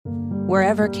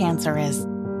Wherever cancer is,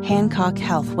 Hancock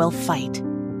Health will fight.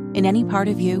 In any part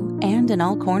of you and in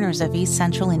all corners of East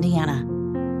Central Indiana.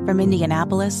 From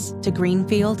Indianapolis to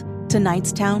Greenfield to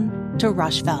Knightstown to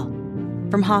Rushville.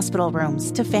 From hospital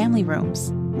rooms to family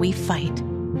rooms, we fight.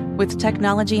 With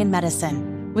technology and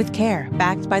medicine, with care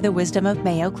backed by the wisdom of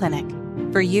Mayo Clinic.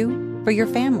 For you, for your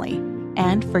family,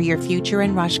 and for your future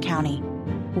in Rush County.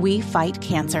 We fight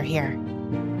cancer here.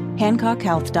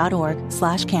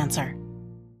 HancockHealth.org/cancer.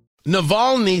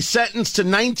 Navalny sentenced to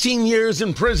 19 years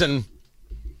in prison.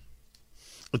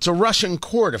 It's a Russian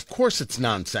court. Of course it's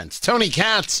nonsense. Tony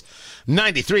Katz,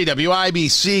 93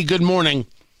 WIBC. Good morning.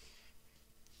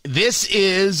 This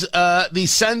is the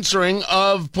censoring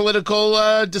of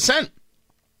political dissent,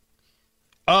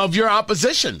 of your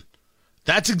opposition.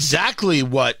 That's exactly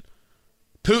what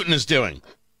Putin is doing.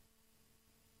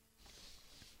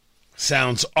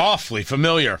 Sounds awfully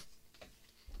familiar.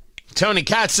 Tony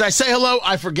Katz, did I say hello?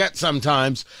 I forget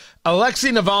sometimes. Alexei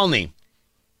Navalny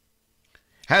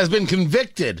has been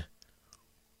convicted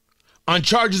on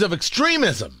charges of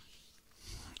extremism.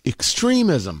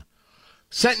 Extremism.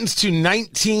 Sentenced to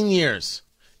 19 years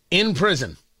in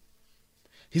prison.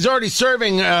 He's already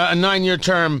serving a 9-year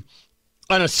term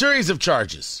on a series of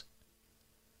charges.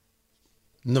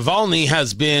 Navalny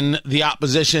has been the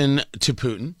opposition to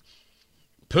Putin.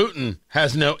 Putin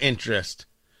has no interest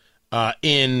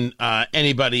in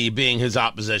anybody being his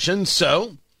opposition,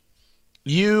 so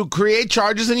you create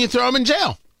charges and you throw them in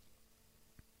jail.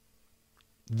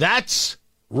 That's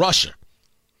Russia.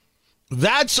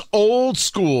 That's old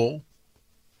school,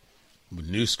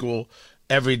 new school,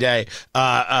 every day,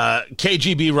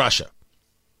 KGB Russia.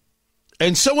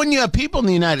 And so when you have people in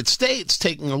the United States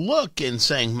taking a look and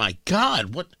saying, my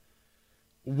God,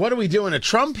 what are we doing to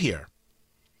Trump here?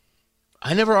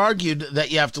 I never argued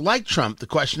that you have to like Trump. The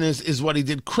question is what he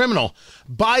did criminal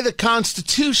by the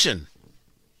Constitution?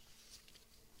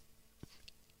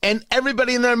 And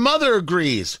everybody and their mother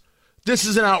agrees. This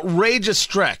is an outrageous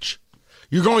stretch.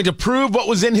 You're going to prove what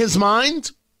was in his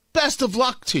mind? Best of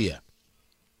luck to you.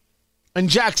 And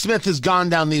Jack Smith has gone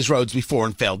down these roads before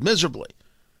and failed miserably.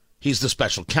 He's the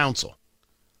special counsel.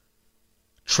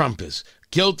 Trump is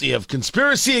guilty of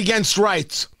conspiracy against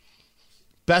rights.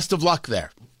 Best of luck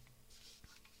there.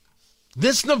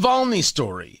 This Navalny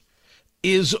story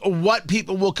is what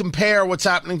people will compare what's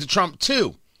happening to Trump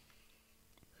to.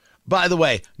 By the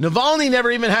way, Navalny never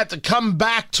even had to come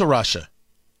back to Russia.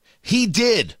 He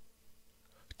did,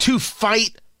 to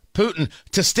fight Putin,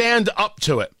 to stand up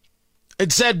to it.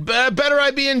 It said, better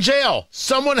I be in jail.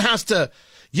 Someone has to,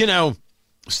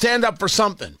 stand up for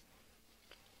something.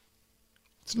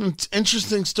 It's an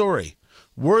interesting story,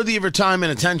 worthy of your time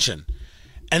and attention.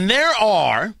 And there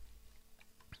are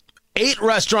 8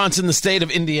 restaurants in the state of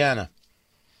Indiana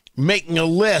making a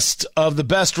list of the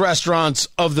best restaurants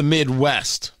of the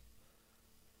Midwest.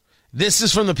 This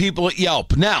is from the people at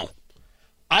Yelp. Now,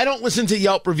 I don't listen to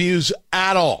Yelp reviews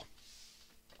at all.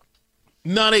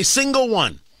 Not a single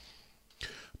one.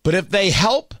 But if they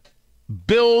help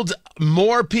build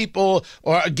more people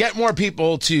or get more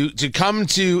people to come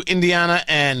to Indiana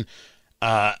and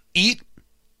eat,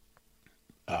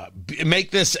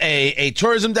 make this a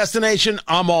tourism destination,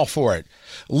 I'm all for it.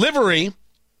 Livery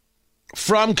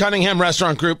from Cunningham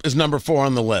Restaurant Group is number 4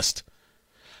 on the list.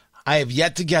 I have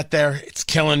yet to get there. It's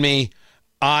killing me.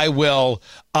 I will.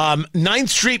 9th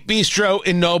Street Bistro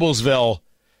in Noblesville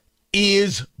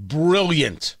is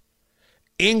brilliant.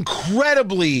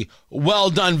 Incredibly well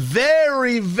done.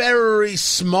 Very, very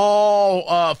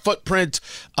small footprint.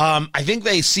 I think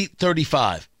they seat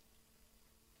 35.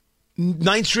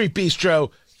 9th Street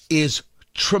Bistro is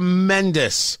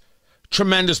tremendous.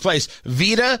 Tremendous place.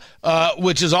 Vita,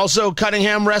 which is also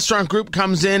Cunningham Restaurant Group,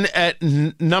 comes in at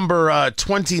number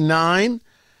 29.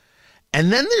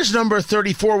 And then there's number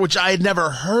 34, which I had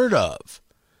never heard of.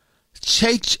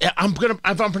 If I'm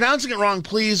pronouncing it wrong,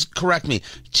 please correct me.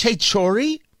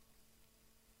 Chechori,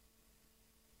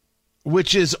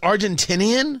 which is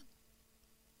Argentinian.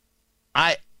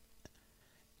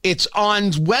 It's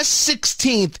on West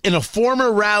 16th in a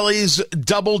former Rally's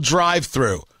double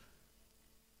drive-through.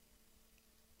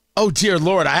 Oh, dear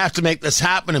Lord, I have to make this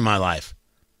happen in my life.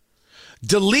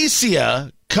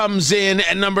 Delicia comes in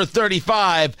at number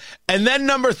 35, and then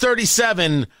number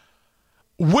 37,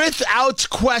 without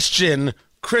question,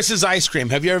 Chris's Ice Cream.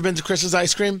 Have you ever been to Chris's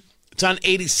Ice Cream? It's on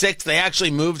 86. They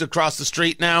actually moved across the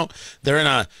street now. They're in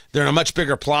a much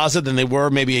bigger plaza than they were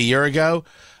maybe a year ago.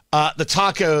 The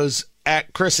tacos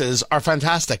at Chris's are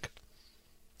fantastic.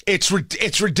 It's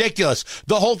ridiculous.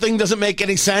 The whole thing doesn't make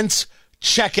any sense.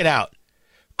 Check it out.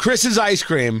 Chris's Ice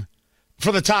Cream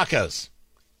for the tacos.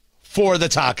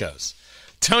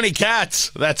 Tony Katz.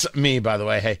 That's me, by the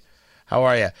way. Hey, how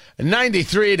are you?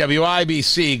 93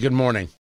 WIBC. Good morning.